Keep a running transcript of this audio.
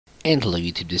And hello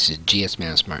YouTube, this is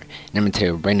GSmanimsmart, and I'm going to tell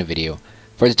you a brand new video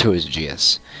for tutorials of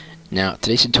GS. Now,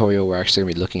 today's tutorial we're actually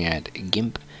going to be looking at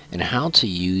GIMP and how to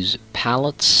use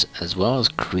palettes as well as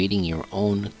creating your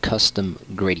own custom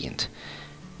gradient.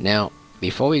 Now,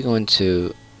 before we go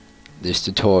into this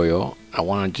tutorial, I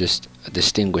want to just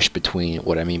distinguish between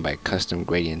what I mean by custom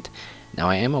gradient. Now,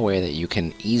 I am aware that you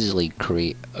can easily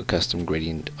create a custom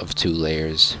gradient of 2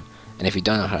 layers, and if you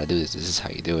don't know how to do this, this is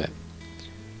how you do it.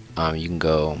 You can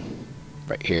go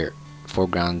right here,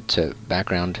 foreground to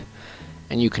background,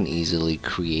 and you can easily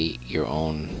create your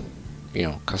own,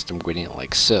 custom gradient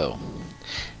like so.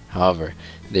 However,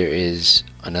 there is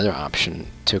another option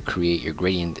to create your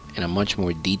gradient in a much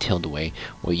more detailed way,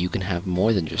 where you can have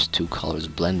more than just 2 colors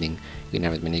blending. You can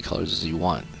have as many colors as you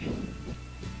want,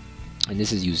 and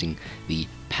this is using the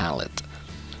palette.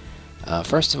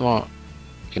 First of all,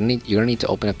 you're gonna need to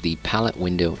open up the palette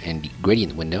window and the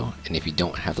gradient window, and if you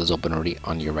don't have those open already,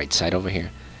 on your right side over here,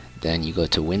 then you go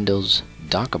to Windows,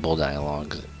 Dockable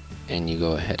Dialogs, and you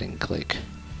go ahead and click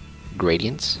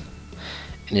Gradients,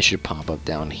 and it should pop up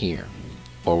down here,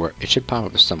 or it should pop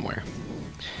up somewhere.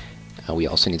 We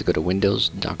also need to go to Windows,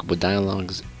 Dockable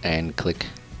Dialogs, and click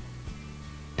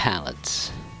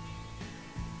Palettes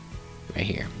right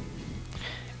here,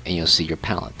 and you'll see your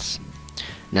palettes.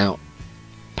 Now,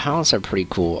 palettes are pretty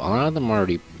cool. A lot of them are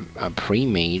already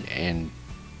pre-made, and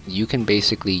you can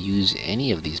basically use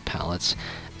any of these palettes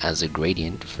as a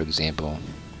gradient. For example,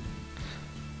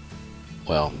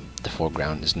 well, the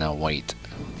foreground is now white.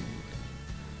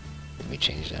 Let me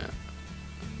change that.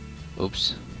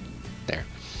 Oops, there.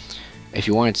 If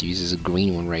you wanted to use this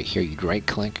green one right here, you'd right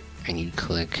click and you'd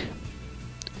click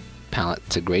palette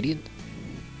to gradient,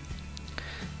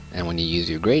 and when you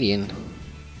use your gradient,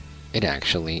 it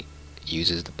actually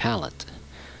uses the palette.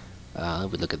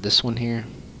 We look at this one here,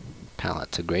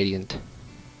 palette to gradient.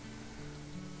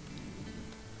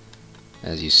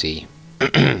 As you see,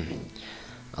 a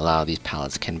lot of these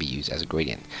palettes can be used as a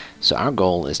gradient. So our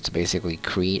goal is to basically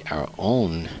create our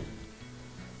own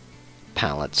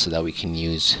palette so that we can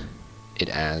use it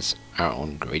as our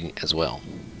own gradient as well.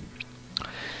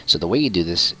 So the way you do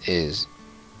this is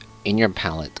in your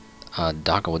palette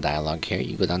dockable dialog here,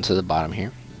 you go down to the bottom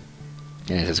here,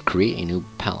 and it says create a new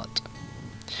palette,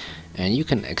 and you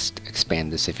can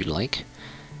expand this if you like.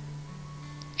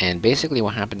 And basically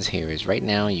what happens here is right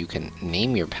now you can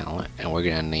name your palette, and we're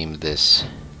gonna name this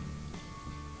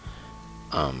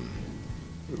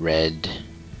red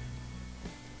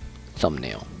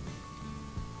thumbnail.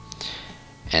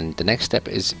 And the next step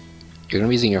is you're gonna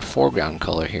be using your foreground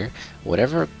color here.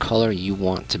 Whatever color you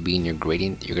want to be in your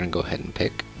gradient, you're gonna go ahead and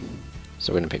pick.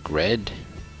 So we're gonna pick red,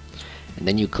 and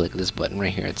then you click this button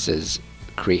right here. It says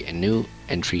create a new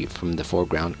entry from the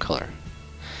foreground color,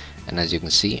 and as you can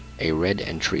see, a red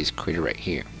entry is created right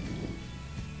here.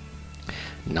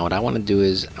 Now what I want to do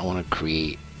is I want to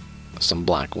create some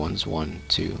black ones. 1,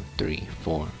 2, 3,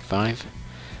 4, 5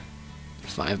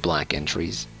 black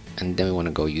entries, and then we want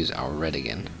to go use our red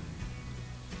again.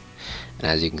 And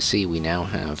as you can see, we now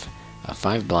have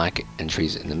 5 black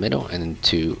entries in the middle and then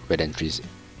 2 red entries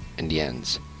in the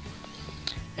ends.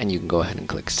 And you can go ahead and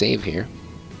click save here,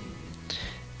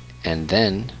 and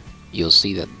then you'll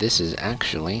see that this is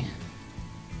actually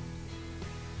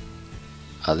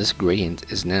this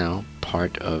gradient is now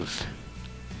part of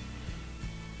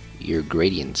your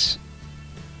gradients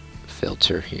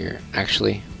filter here.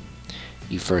 Actually,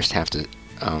 you first have to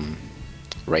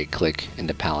right click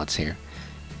into palettes here.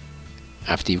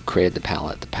 After you've created the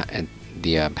palette,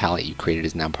 the palette you created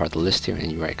is now part of the list here,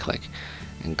 and you right click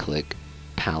and click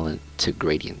palette to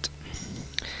gradient,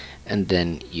 and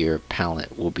then your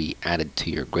palette will be added to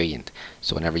your gradient.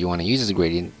 So whenever you want to use this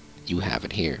gradient, you have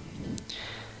it here.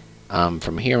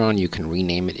 From here on, you can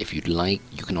rename it if you'd like.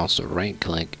 You can also right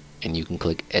click and you can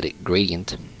click edit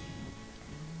gradient.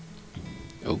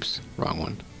 Oops, wrong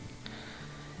one.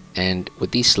 And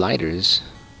with these sliders,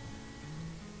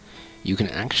 you can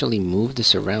actually move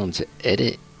this around to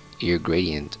edit your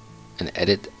gradient and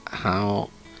edit how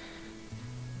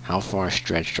far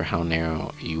stretched or how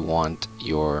narrow you want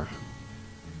your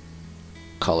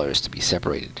colors to be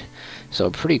separated. So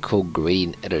a pretty cool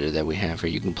gradient editor that we have here.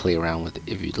 You can play around with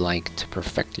if you'd like to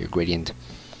perfect your gradient.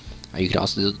 You can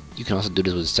also do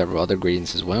this with several other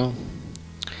gradients as well,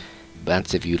 but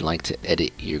that's if you'd like to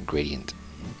edit your gradient.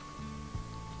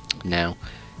 Now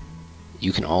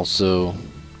you can also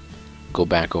go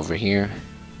back over here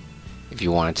if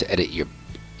you wanted to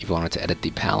edit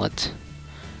the palette.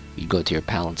 You go to your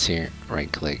palettes here,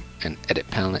 right click and edit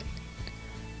palette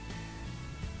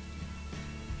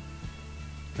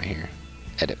right here,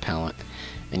 edit palette,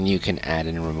 and you can add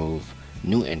and remove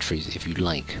new entries if you'd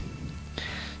like.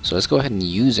 So let's go ahead and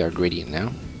use our gradient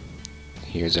now.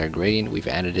 Here's our gradient, we've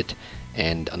added it,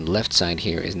 and on the left side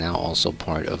here is now also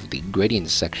part of the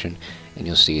gradients section, and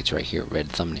you'll see it's right here, red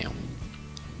thumbnail.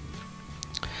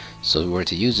 So if we were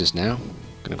to use this now,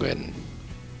 I'm going to go ahead and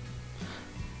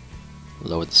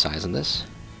lower the size on this.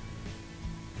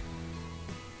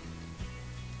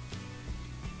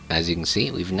 As you can see,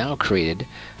 we've now created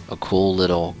a cool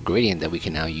little gradient that we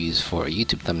can now use for a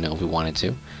YouTube thumbnail if we wanted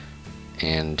to.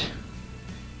 And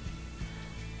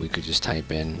we could just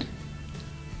type in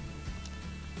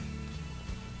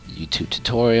YouTube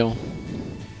tutorial.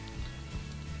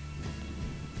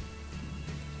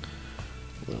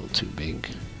 A little too big.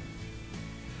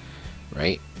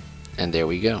 Right? And there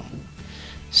we go.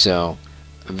 So,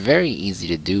 very easy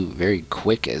to do, very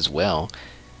quick as well.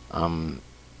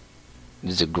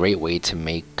 This is a great way to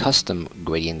make custom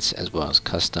gradients as well as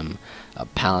custom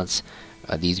palettes.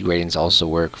 These gradients also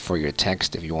work for your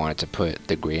text if you wanted to put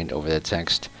the gradient over the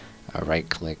text. Right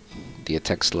click the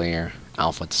text layer,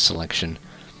 alpha to selection,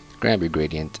 grab your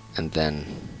gradient, and then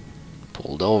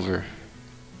pulled over,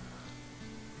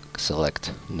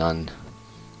 select none.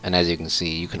 And as you can see,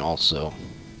 you can also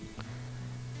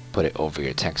put it over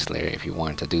your text layer if you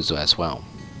want to do so as well.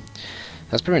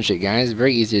 That's pretty much it, guys.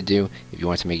 Very easy to do. If you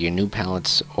want to make your new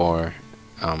palettes or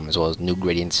as well as new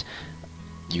gradients,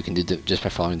 you can do just by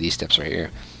following these steps right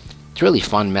here. It's a really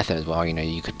fun method as well. You know,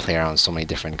 you could play around with so many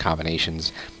different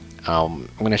combinations. I'm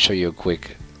going to show you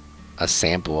a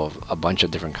sample of a bunch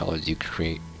of different colors you could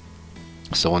create.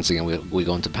 So once again, we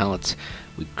go into palettes,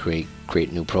 we create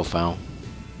new profile.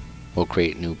 We'll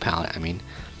create new palette,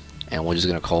 and we're just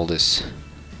going to call this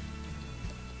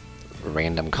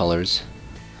random colors.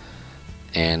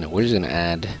 And we're just gonna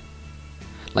add,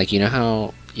 like, you know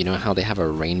how they have a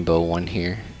rainbow one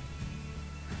here.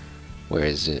 Where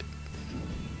is it?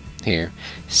 Here.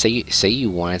 Say you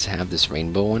wanted to have this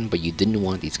rainbow one, but you didn't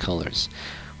want these colors.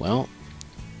 Well,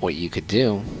 what you could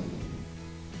do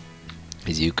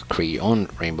is you could create your own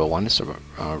rainbow one. So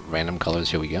random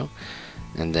colors. Here we go.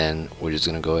 And then we're just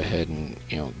gonna go ahead and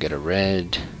get a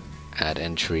red, add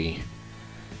entry.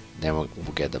 Then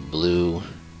we'll get the blue,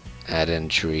 add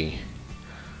entry.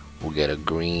 We'll get a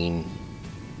green,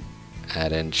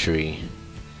 add entry.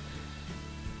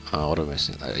 What am I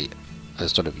missing? A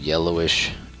sort of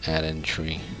yellowish, add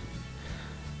entry.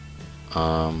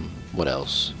 What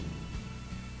else?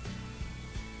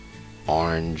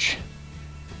 Orange,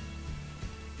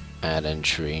 add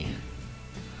entry.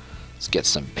 Let's get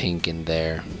some pink in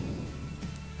there.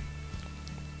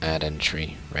 Add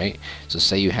entry, right? So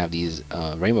say you have these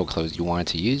rainbow colors you wanted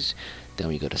to use, then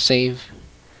we go to save.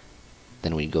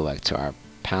 Then we go back to our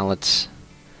palettes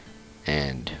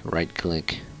and right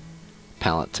click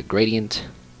palette to gradient,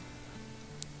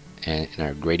 and in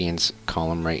our gradients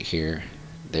column right here,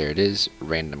 there it is,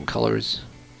 random colors,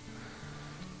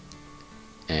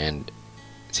 and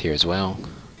it's here as well.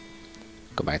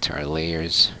 Go back to our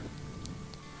layers,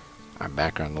 our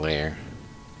background layer,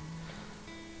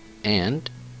 and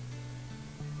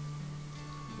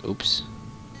oops,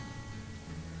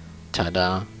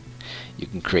 ta-da, you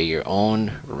can create your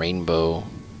own rainbow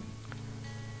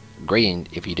gradient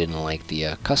if you didn't like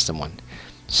the custom one.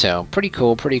 So pretty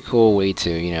cool way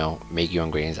to make your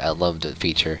own gradients. I love the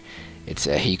feature. It's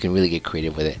you can really get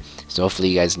creative with it. So hopefully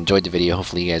you guys enjoyed the video.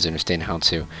 Hopefully you guys understand how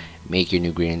to make your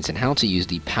new gradients and how to use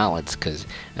the palettes, because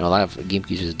a lot of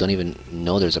GIMP users don't even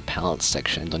know there's a palette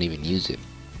section, don't even use it.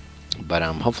 But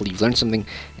hopefully you've learned something,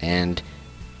 and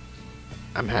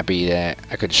I'm happy that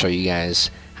I could show you guys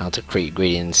how to create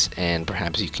gradients, and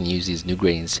perhaps you can use these new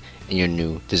gradients in your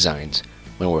new designs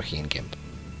when working in GIMP.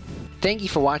 Thank you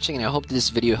for watching, and I hope this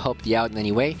video helped you out in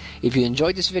any way. If you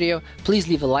enjoyed this video, please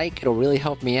leave a like. It'll really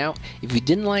help me out. If you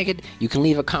didn't like it, you can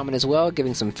leave a comment as well,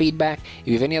 giving some feedback. If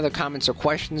you have any other comments or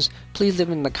questions, please leave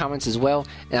them in the comments as well,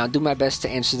 and I'll do my best to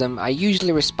answer them. I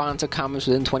usually respond to comments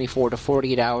within 24 to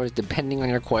 48 hours, depending on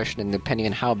your question and depending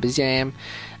on how busy I am.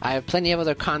 I have plenty of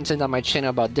other content on my channel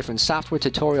about different software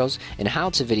tutorials and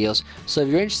how-to videos, so if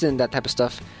you're interested in that type of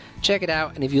stuff, check it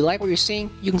out. And if you like what you're seeing,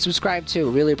 you can subscribe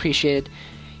too. Really appreciate it.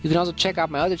 You can also check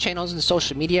out my other channels and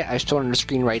social media as shown on the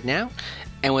screen right now.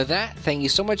 And with that, thank you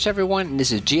so much, everyone. And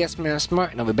this is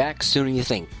GSmanimsmart, and I'll be back sooner than you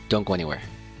think. Don't go anywhere.